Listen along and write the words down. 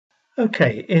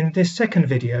Okay, in this second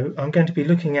video I'm going to be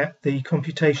looking at the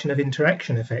computation of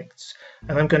interaction effects,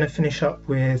 and I'm going to finish up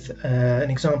with an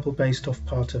example based off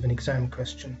part of an exam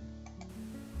question.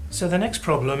 So the next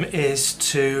problem is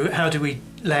how do we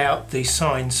lay out the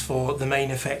signs for the main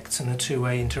effects and the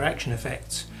two-way interaction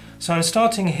effects. So I'm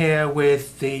starting here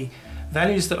with the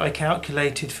values that I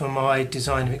calculated for my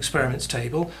design of experiments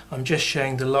table. I'm just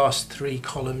showing the last three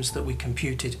columns that we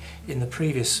computed in the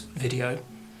previous video.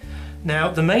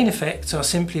 Now the main effects are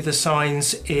simply the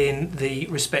signs in the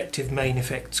respective main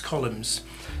effects columns.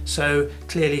 So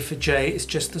clearly for J it's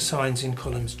just the signs in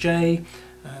columns J.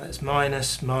 That's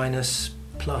minus, minus,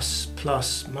 plus,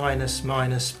 plus, minus,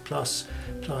 minus, plus,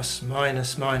 plus,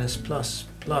 minus, minus, plus,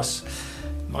 plus,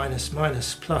 minus,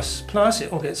 minus, plus, plus.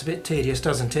 It all gets a bit tedious,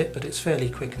 doesn't it? But it's fairly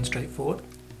quick and straightforward.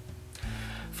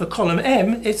 For column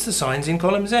M, it's the signs in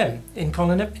columns M. In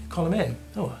column N.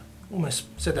 Oh, I almost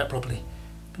said that properly,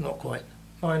 but not quite.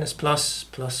 Minus, plus,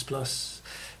 plus, plus,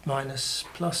 minus,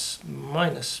 plus,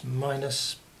 minus,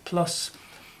 minus, plus,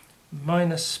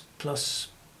 minus, plus,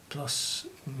 plus,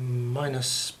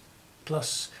 minus,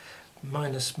 plus,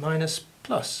 minus, minus,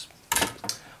 plus.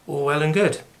 All well and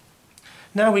good.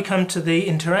 Now we come to the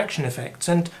interaction effects,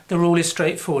 and the rule is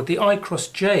straightforward. The I cross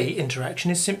J interaction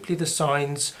is simply the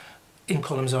signs in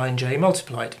columns I and J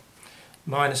multiplied.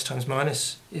 Minus times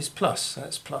minus is plus,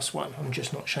 that's plus 1. I'm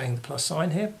just not showing the plus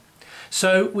sign here.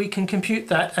 So we can compute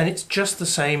that, and it's just the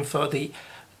same for the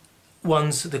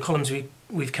columns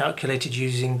we've calculated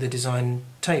using the design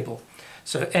table.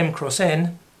 So M cross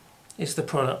N is the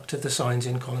product of the signs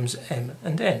in columns M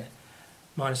and N.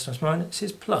 Minus times minus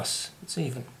is plus, it's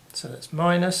even. So that's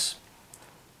minus,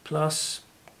 plus,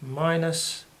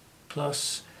 minus,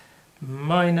 plus,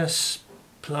 minus,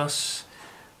 plus,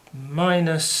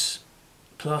 minus,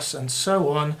 plus, and so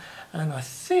on. And I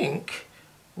think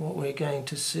what we're going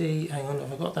to see, hang on,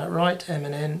 have I got that right? M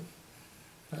and N,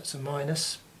 that's a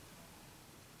minus,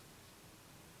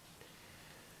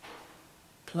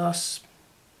 plus,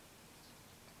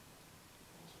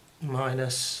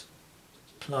 minus,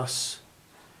 plus,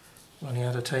 running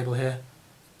out of table here,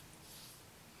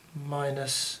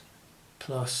 minus,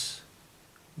 plus,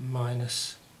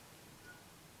 minus,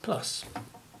 plus.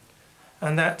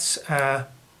 And that's our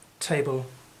table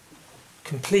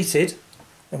completed,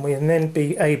 and we can then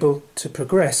be able to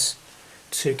progress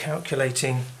to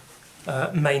calculating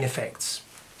main effects.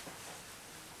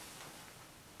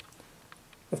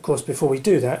 Of course, before we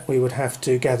do that, we would have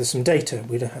to gather some data.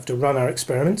 We'd have to run our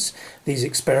experiments, these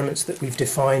experiments that we've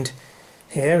defined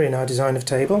here in our design of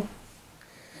table.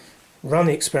 Run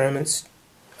the experiments,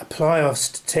 apply our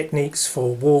techniques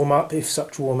for warm-up if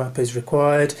such warm-up is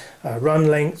required, run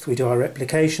length, we do our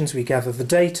replications, we gather the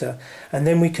data, and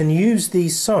then we can use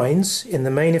these signs in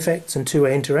the main effects and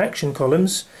two-way interaction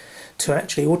columns to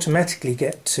actually automatically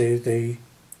get to the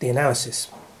analysis.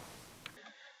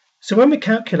 So when we're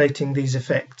calculating these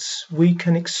effects, we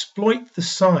can exploit the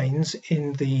signs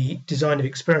in the design of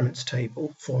experiments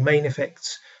table for main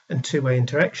effects and two-way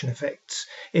interaction effects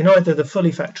in either the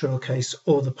fully factorial case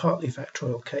or the partly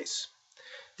factorial case.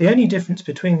 The only difference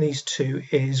between these two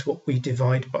is what we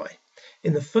divide by.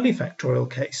 In the fully factorial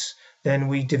case, then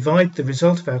we divide the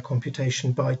result of our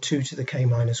computation by 2 to the k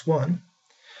minus 1,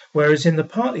 whereas in the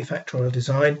partly factorial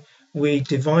design, we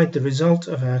divide the result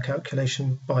of our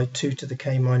calculation by 2 to the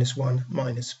k minus 1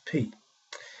 minus p.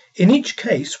 In each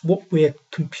case, what we're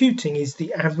computing is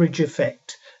the average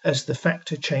effect as the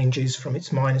factor changes from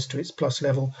its minus to its plus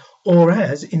level, or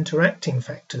as interacting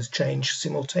factors change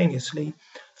simultaneously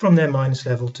from their minus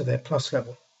level to their plus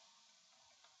level.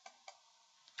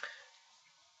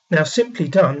 Now, simply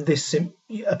done, this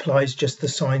applies just the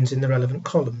signs in the relevant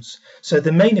columns. So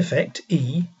the main effect,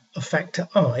 E, of factor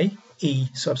I, E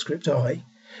subscript I,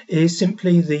 is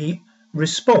simply the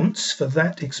response for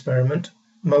that experiment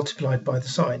multiplied by the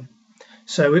sign.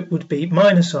 So it would be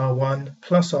minus R1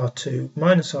 plus R2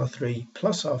 minus R3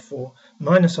 plus R4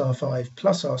 minus R5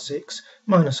 plus R6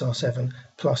 minus R7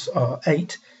 plus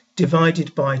R8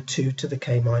 divided by 2 to the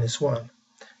k minus 1.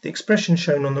 The expression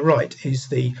shown on the right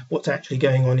is what's actually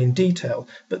going on in detail,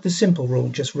 but the simple rule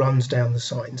just runs down the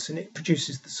signs and it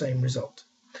produces the same result.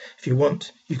 If you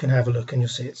want, you can have a look and you'll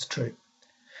see it's true.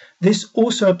 This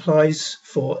also applies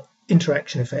for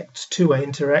interaction effects, two-way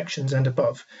interactions and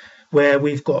above, where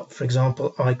we've got, for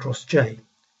example, I cross J.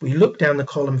 We look down the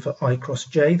column for I cross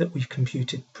J that we've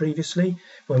computed previously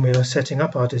when we were setting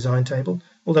up our design table,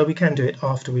 although we can do it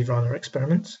after we've run our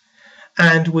experiments,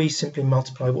 and we simply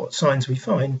multiply what signs we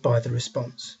find by the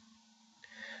response.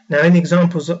 Now in the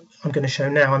examples that I'm going to show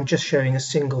now, I'm just showing a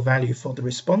single value for the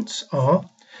response, R,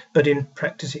 but in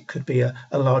practice it could be a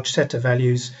large set of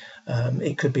values.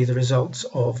 It could be the results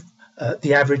of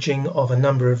the averaging of a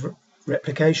number of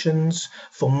replications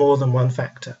for more than one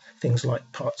factor, things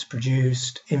like parts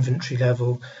produced, inventory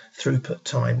level, throughput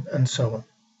time, and so on.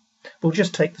 We'll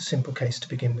just take the simple case to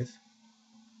begin with.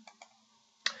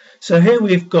 So here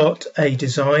we've got a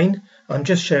design. I'm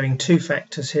just showing two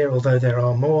factors here, although there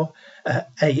are more,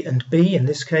 A and B in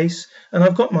this case, and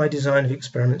I've got my design of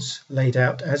experiments laid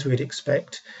out as we'd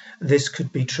expect. This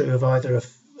could be true of either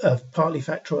a partly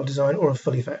factorial design or a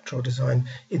fully factorial design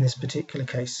in this particular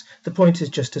case. The point is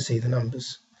just to see the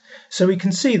numbers. So we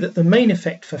can see that the main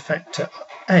effect for factor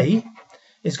A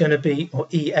is going to be, or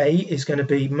EA is going to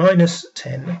be minus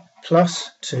 10 plus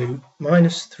 2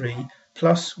 minus 3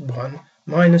 plus 1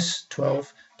 minus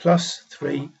 12 plus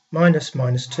 3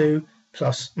 minus 2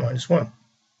 plus minus 1.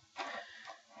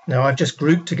 Now I've just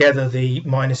grouped together the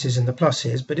minuses and the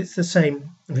pluses, but it's the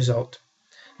same result.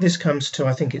 This comes to,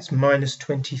 I think it's minus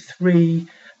 23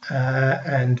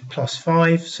 and plus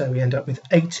 5, so we end up with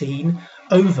 18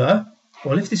 over,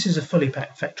 well, if this is a fully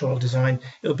factorial design,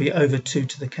 it'll be over 2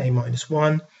 to the k minus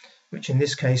 1, which in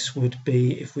this case would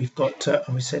be, if we've got,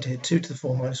 and we said here 2 to the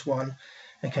 4 minus 1,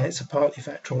 okay, it's a partly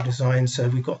factorial design, so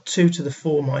we've got 2 to the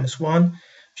 4 minus 1,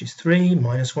 which is 3,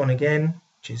 minus 1 again,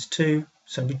 which is 2,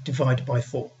 so we divide by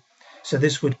 4. So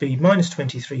this would be minus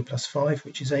 23 plus 5,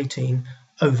 which is 18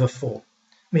 over 4,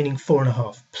 meaning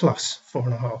 4.5 plus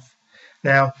 4.5.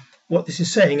 Now, what this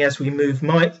is saying, as we move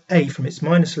A from its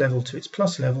minus level to its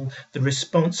plus level, the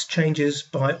response changes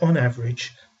by, on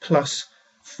average, plus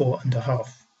 4.5.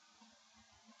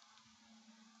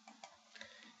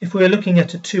 If we're looking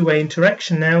at a two-way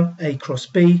interaction now, A cross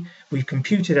B, we've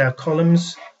computed our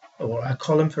columns, or our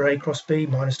column for A cross B,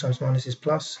 minus times minus is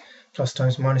plus, plus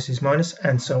times minus is minus,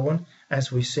 and so on,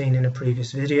 as we've seen in a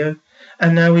previous video.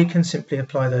 And now we can simply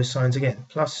apply those signs again.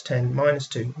 Plus 10, minus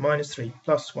 2, minus 3,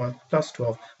 plus 1, plus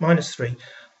 12, minus 3,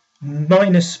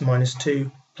 minus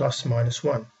 2, plus minus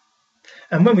 1.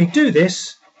 And when we do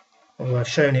this, although I've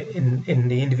shown it in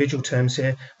the individual terms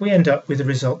here, we end up with a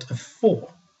result of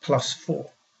 4 plus 4.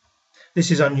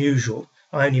 This is unusual.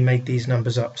 I only made these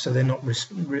numbers up, so they're not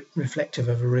reflective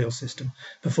of a real system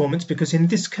performance, because in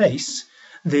this case,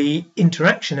 the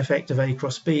interaction effect of A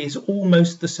cross B is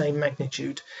almost the same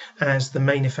magnitude as the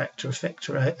main effect of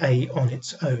factor A on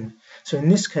its own. So in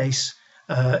this case,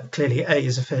 clearly A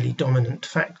is a fairly dominant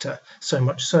factor, so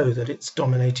much so that it's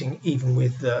dominating even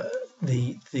with the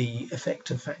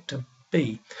effect of factor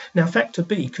B. Now, factor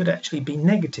B could actually be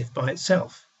negative by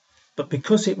itself, but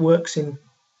because it works in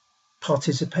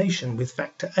participation with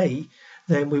factor A,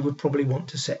 then we would probably want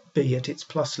to set B at its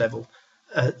plus level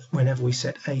whenever we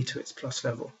set A to its plus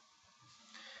level.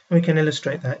 And we can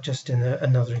illustrate that just in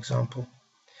another example.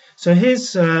 So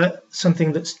here's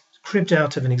something that's cribbed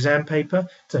out of an exam paper.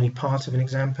 It's only part of an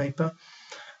exam paper.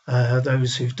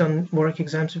 Those who've done Warwick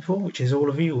exams before, which is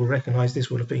all of you, will recognise this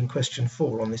would have been question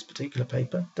 4 on this particular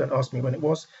paper. Don't ask me when it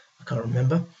was, I can't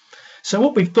remember. So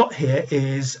what we've got here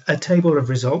is a table of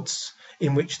results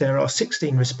in which there are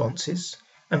 16 responses,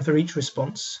 and for each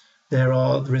response there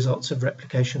are the results of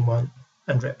replication 1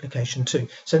 and replication 2.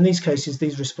 So in these cases,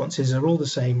 these responses are all the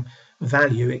same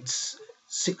value. It's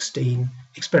 16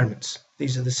 experiments.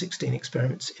 These are the 16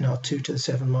 experiments in our 2 to the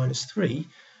 7 minus 3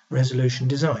 resolution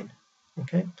design.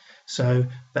 Okay, so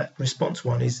that response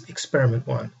 1 is experiment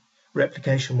 1,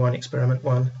 replication 1, experiment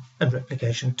 1, and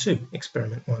replication 2,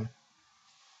 experiment 1.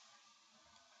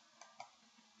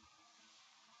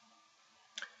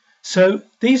 So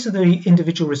these are the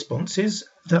individual responses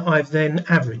that I've then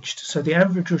averaged. So the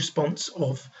average response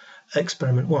of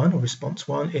experiment 1, or response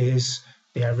 1, is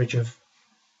the average of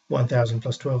 1000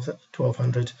 plus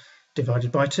 1200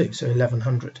 divided by 2, so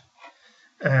 1100.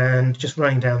 And just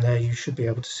running down there, you should be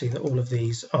able to see that all of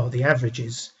these are the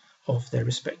averages of their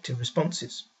respective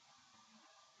responses.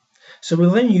 So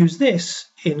we'll then use this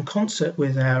in concert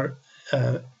with our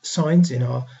signs in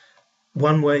our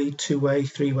one-way, two-way,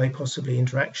 three-way possibly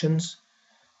interactions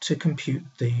to compute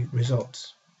the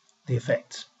results, the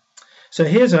effects. So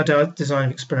here's our design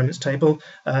of experiments table.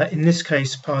 In this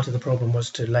case, part of the problem was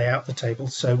to lay out the table.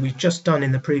 So we've just done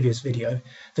in the previous video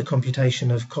the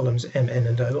computation of columns M, N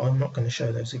and O. I'm not going to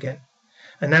show those again.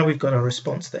 And now we've got our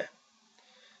response there.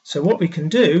 So what we can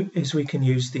do is we can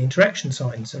use the interaction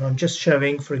signs, and I'm just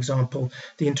showing, for example,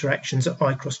 the interactions of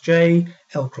I cross J,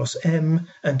 L cross M,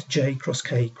 and J cross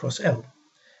K cross L.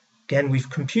 Again,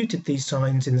 we've computed these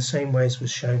signs in the same way as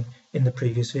was shown in the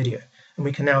previous video, and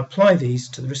we can now apply these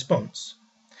to the response.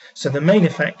 So the main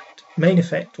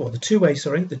effect, or the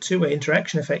two-way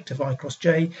interaction effect of I cross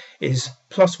j is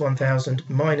plus 1000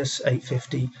 minus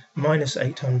 850 minus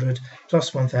 800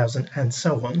 plus 1000 and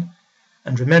so on.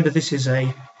 And remember, this is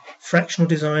a fractional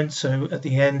design, so at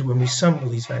the end when we sum all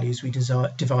these values we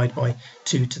divide by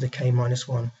 2 to the k minus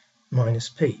 1 minus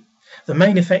p. The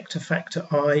main effect of factor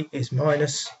I is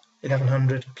minus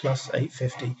 1100 plus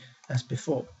 850 as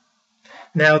before.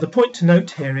 Now the point to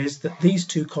note here is that these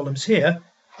two columns here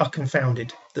are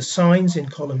confounded. The signs in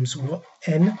columns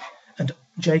n and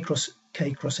j cross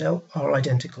k cross l are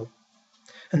identical,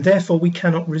 and therefore we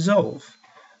cannot resolve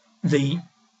the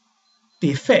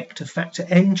effect of factor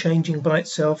n changing by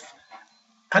itself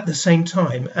at the same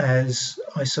time as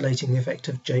isolating the effect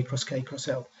of j cross k cross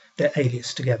l. They're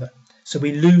aliased together, so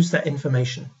we lose that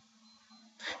information.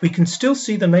 We can still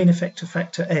see the main effect of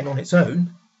factor n on its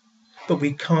own, but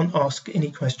we can't ask any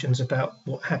questions about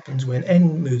what happens when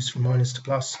n moves from minus to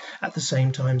plus at the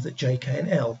same time that j, k and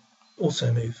l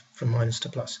also move from minus to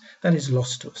plus. That is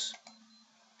lost to us.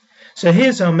 So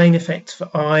here's our main effects for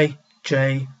I,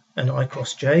 j and I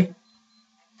cross j.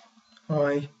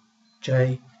 I,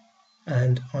 j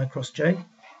and I cross j.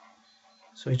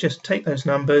 So we just take those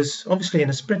numbers. Obviously in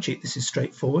a spreadsheet this is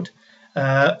straightforward.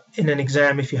 In an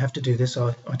exam, if you have to do this,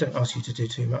 I don't ask you to do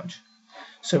too much.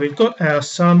 So we've got our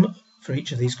sum for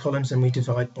each of these columns, and we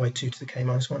divide by 2 to the k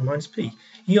minus 1 minus p,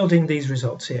 yielding these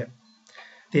results here.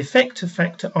 The effect of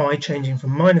factor I changing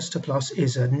from minus to plus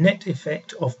is a net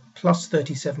effect of plus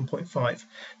 37.5.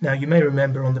 Now you may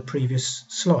remember on the previous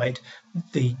slide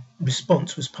the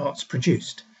response was parts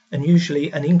produced, and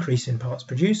usually an increase in parts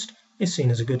produced is seen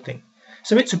as a good thing.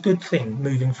 So it's a good thing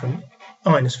moving from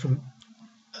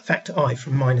factor I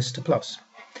from minus to plus.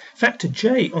 Factor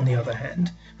j, on the other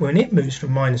hand, when it moves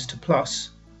from minus to plus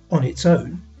on its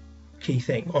own, key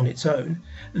thing, on its own,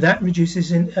 that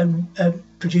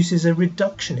produces a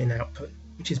reduction in output,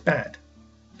 which is bad.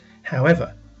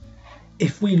 However,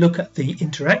 if we look at the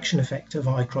interaction effect of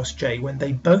I cross j when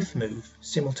they both move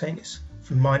simultaneous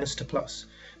from minus to plus,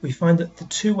 we find that the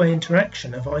two-way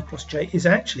interaction of I cross j is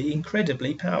actually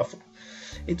incredibly powerful.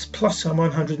 It's plus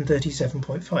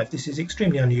 137.5. This is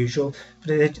extremely unusual,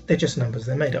 but they're just numbers,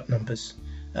 they're made up numbers.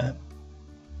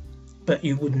 But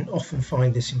you wouldn't often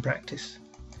find this in practice.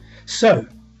 So,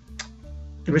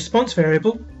 the response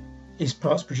variable is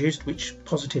parts produced, which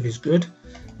positive is good.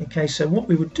 Okay, so what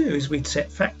we would do is we'd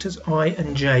set factors I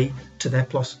and j to their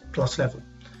plus level.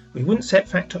 We wouldn't set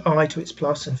factor I to its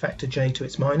plus and factor j to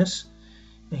its minus,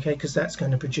 okay, because that's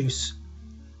going to produce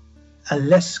a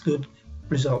less good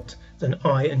result than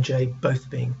I and j both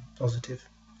being positive.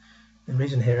 The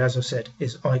reason here, as I've said,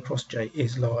 is I cross j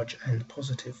is large and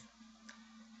positive.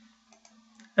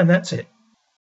 And that's it.